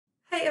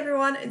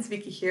everyone, it's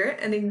Vicky here,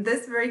 and in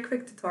this very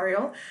quick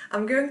tutorial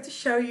I'm going to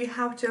show you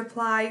how to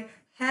apply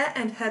hair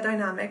and hair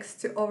dynamics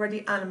to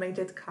already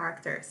animated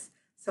characters.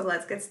 So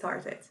let's get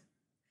started.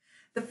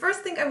 The first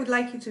thing I would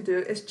like you to do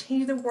is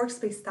change the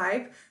workspace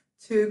type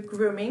to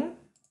grooming,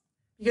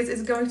 because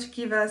it's going to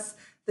give us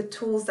the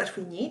tools that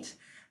we need.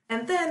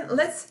 And then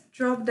let's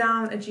drop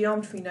down a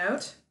geometry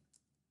node.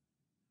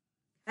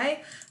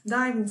 Okay,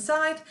 dive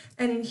inside,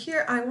 and in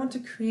here I want to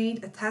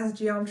create a test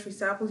geometry,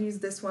 so I will use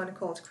this one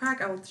called crack.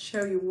 I will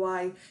show you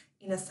why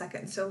in a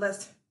second. So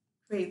let's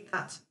create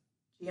that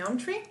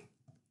geometry.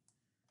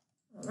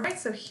 Alright,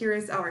 so here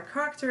is our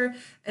character,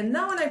 and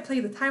now when I play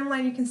the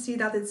timeline you can see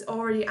that it's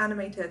already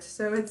animated,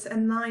 so it's a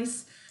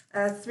nice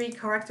 3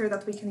 character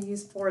that we can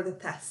use for the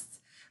tests.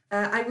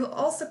 I will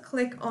also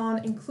click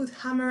on include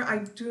hammer. I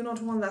do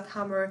not want that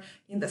hammer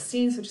in the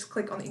scene, so just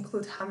click on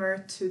include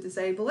hammer to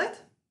disable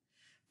it.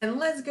 And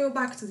let's go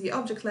back to the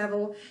object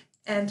level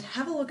and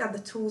have a look at the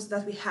tools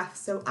that we have.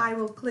 So I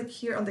will click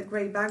here on the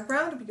gray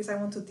background because I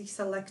want to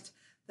deselect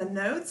the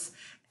nodes.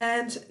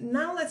 And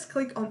now let's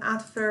click on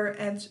add fur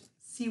and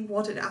see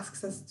what it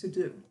asks us to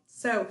do.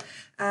 So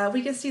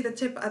we can see the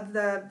tip at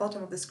the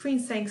bottom of the screen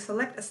saying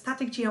select a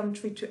static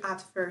geometry to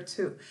add fur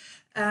to.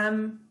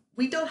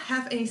 We don't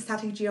have any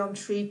static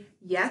geometry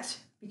yet,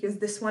 because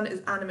this one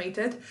is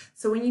animated,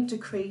 so we need to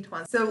create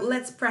one. So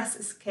let's press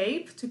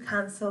escape to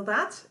cancel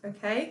that,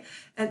 okay?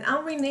 And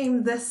I'll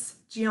rename this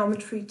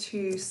geometry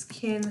to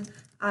skin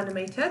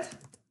animated.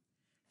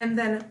 And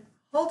then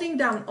holding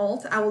down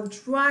Alt, I will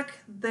drag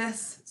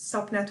this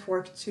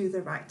subnetwork to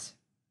the right,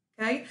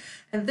 okay?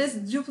 And this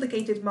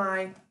duplicated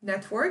my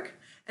network.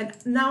 And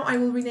now I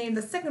will rename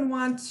the second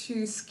one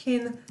to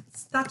skin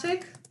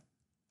static.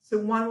 So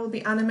one will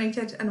be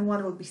animated and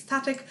one will be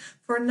static.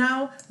 For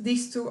now,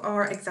 these two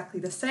are exactly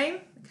the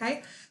same,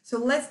 okay? So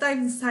let's dive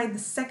inside the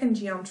second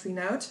geometry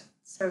node,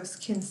 so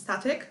skin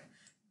static.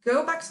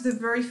 Go back to the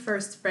very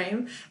first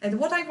frame, and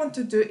what I want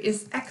to do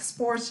is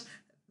export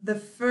the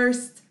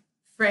first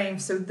frame,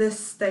 so this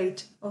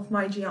state of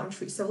my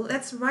geometry. So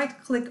let's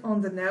right-click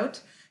on the node,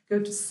 go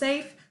to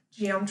Save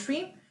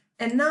Geometry,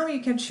 and now you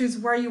can choose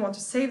where you want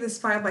to save this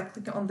file by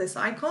clicking on this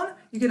icon.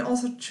 You can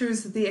also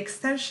choose the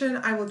extension.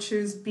 I will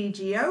choose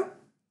BGO,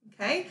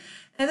 okay?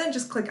 And then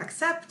just click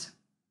accept.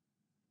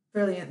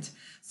 Brilliant.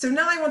 So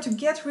now I want to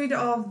get rid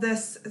of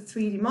this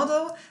 3D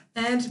model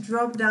and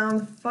drop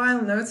down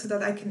file node so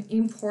that I can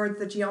import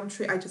the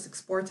geometry I just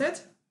exported.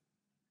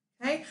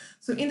 Okay,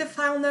 so in the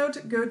file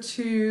node, go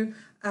to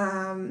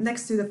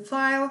next to the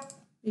file,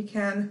 you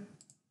can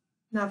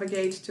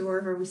navigate to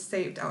wherever we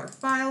saved our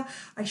file.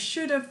 I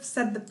should have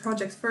set the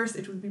project first,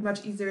 it would be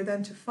much easier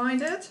then to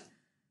find it.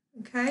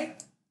 Okay,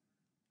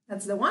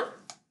 that's the one.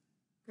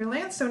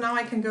 Brilliant. So now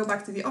I can go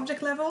back to the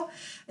object level,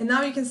 and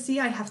now you can see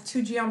I have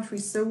 2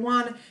 geometries. So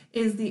one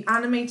is the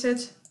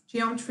animated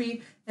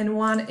geometry and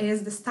one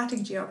is the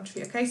static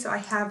geometry. Okay, so I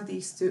have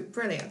these 2.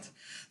 Brilliant.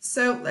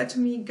 So let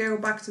me go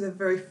back to the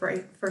very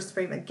first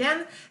frame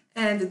again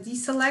and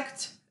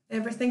deselect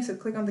everything. So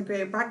click on the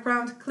gray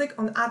background, click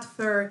on add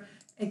fur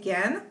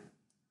again.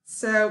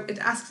 So it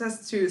asks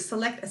us to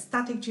select a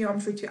static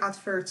geometry to add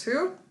fur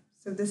to.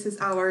 So this is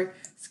our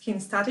skin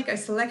static. I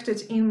select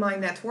it in my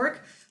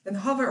network, then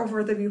hover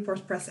over the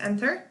viewport, press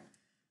enter.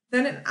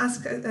 Then it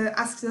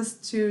asks us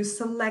to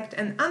select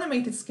an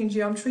animated skin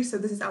geometry. So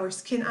this is our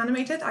skin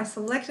animated. I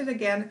select it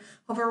again,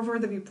 hover over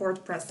the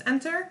viewport, press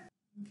enter.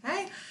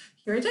 Okay,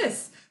 here it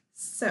is.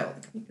 So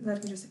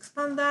let me just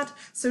expand that.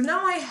 So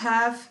now I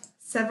have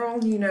several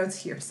new nodes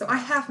here. So I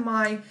have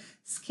my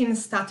skin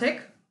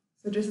static.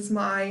 So this is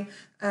my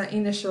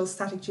initial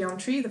static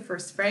geometry, the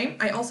first frame.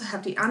 I also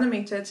have the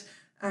animated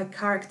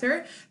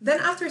character. Then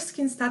after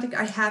skin static,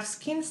 I have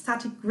skin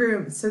static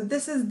groom. So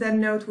this is the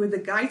node with the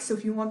guide. So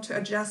if you want to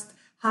adjust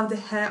how the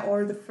hair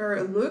or the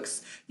fur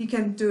looks, you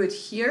can do it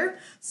here.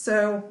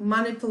 So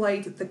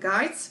manipulate the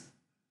guides.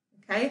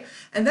 Okay,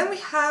 and then we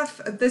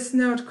have this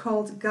node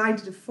called guide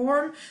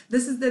deform.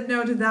 This is the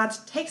node that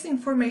takes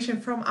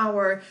information from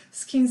our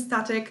skin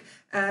static,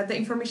 the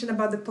information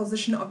about the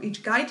position of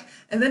each guide,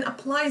 and then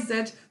applies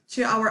it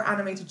to our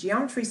animated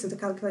geometry. So the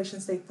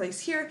calculations take place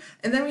here.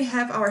 And then we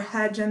have our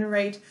hair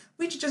generate,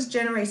 which just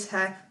generates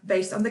hair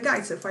based on the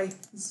guide. So if I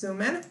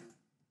zoom in,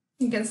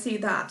 you can see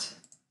that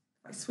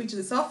if I switch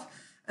this off,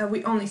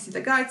 we only see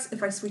the guides.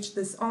 If I switch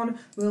this on,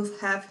 we'll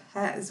have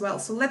hair as well.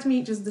 So let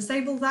me just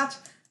disable that.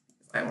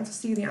 I want to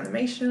see the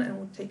animation and it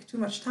would take too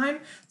much time.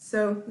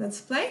 So let's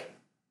play.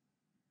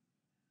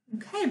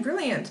 Okay,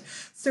 brilliant.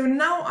 So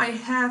now I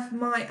have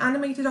my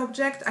animated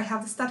object. I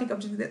have the static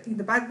object in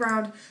the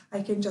background.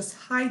 I can just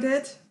hide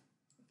it.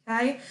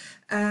 Okay,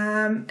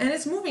 and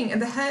it's moving, and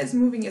the hair is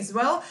moving as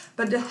well,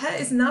 but the hair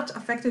is not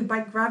affected by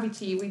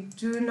gravity. We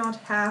do not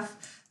have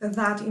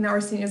that in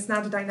our scene. It's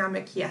not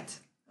dynamic yet.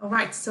 All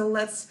right, so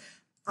let's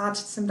add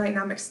some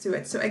dynamics to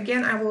it. So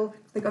again, I will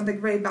click on the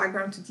gray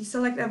background to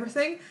deselect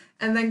everything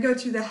and then go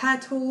to the hair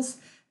tools,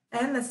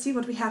 and let's see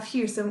what we have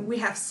here. So we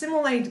have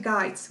simulate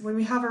guides. When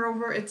we hover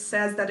over, it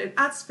says that it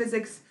adds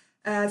physics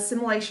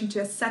simulation to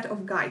a set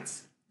of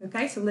guides.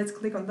 Okay, so let's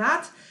click on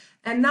that.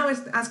 And now it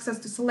asks us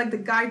to select the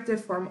guide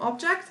diffform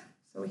object.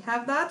 So we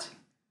have that,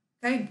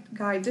 okay,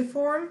 guide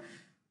diffform.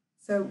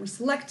 So we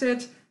select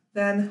it,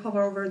 then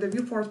hover over the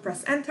viewport,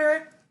 press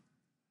enter.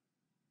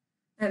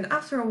 And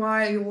after a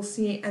while, you will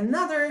see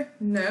another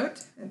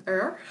note, an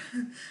error,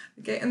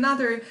 okay,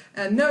 another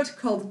note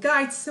called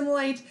guide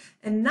simulate.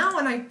 And now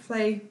when I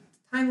play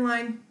the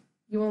timeline,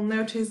 you will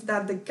notice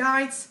that the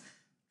guides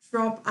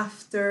drop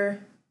after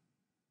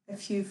a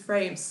few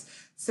frames.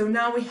 So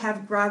now we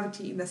have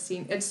gravity in the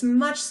scene. It's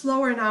much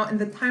slower now, and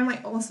the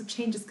timeline also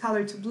changes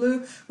color to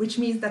blue, which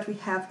means that we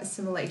have a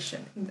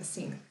simulation in the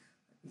scene.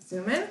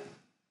 Zoom in.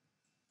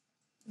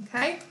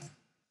 Okay.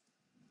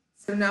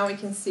 So now we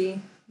can see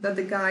that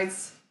the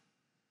guides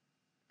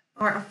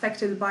are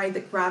affected by the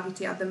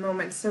gravity at the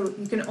moment. So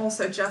you can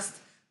also adjust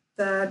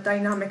the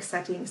dynamic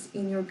settings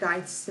in your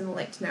guide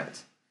simulate node.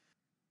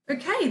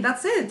 Okay,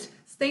 that's it.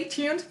 Stay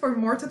tuned for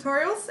more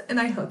tutorials, and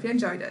I hope you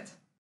enjoyed it.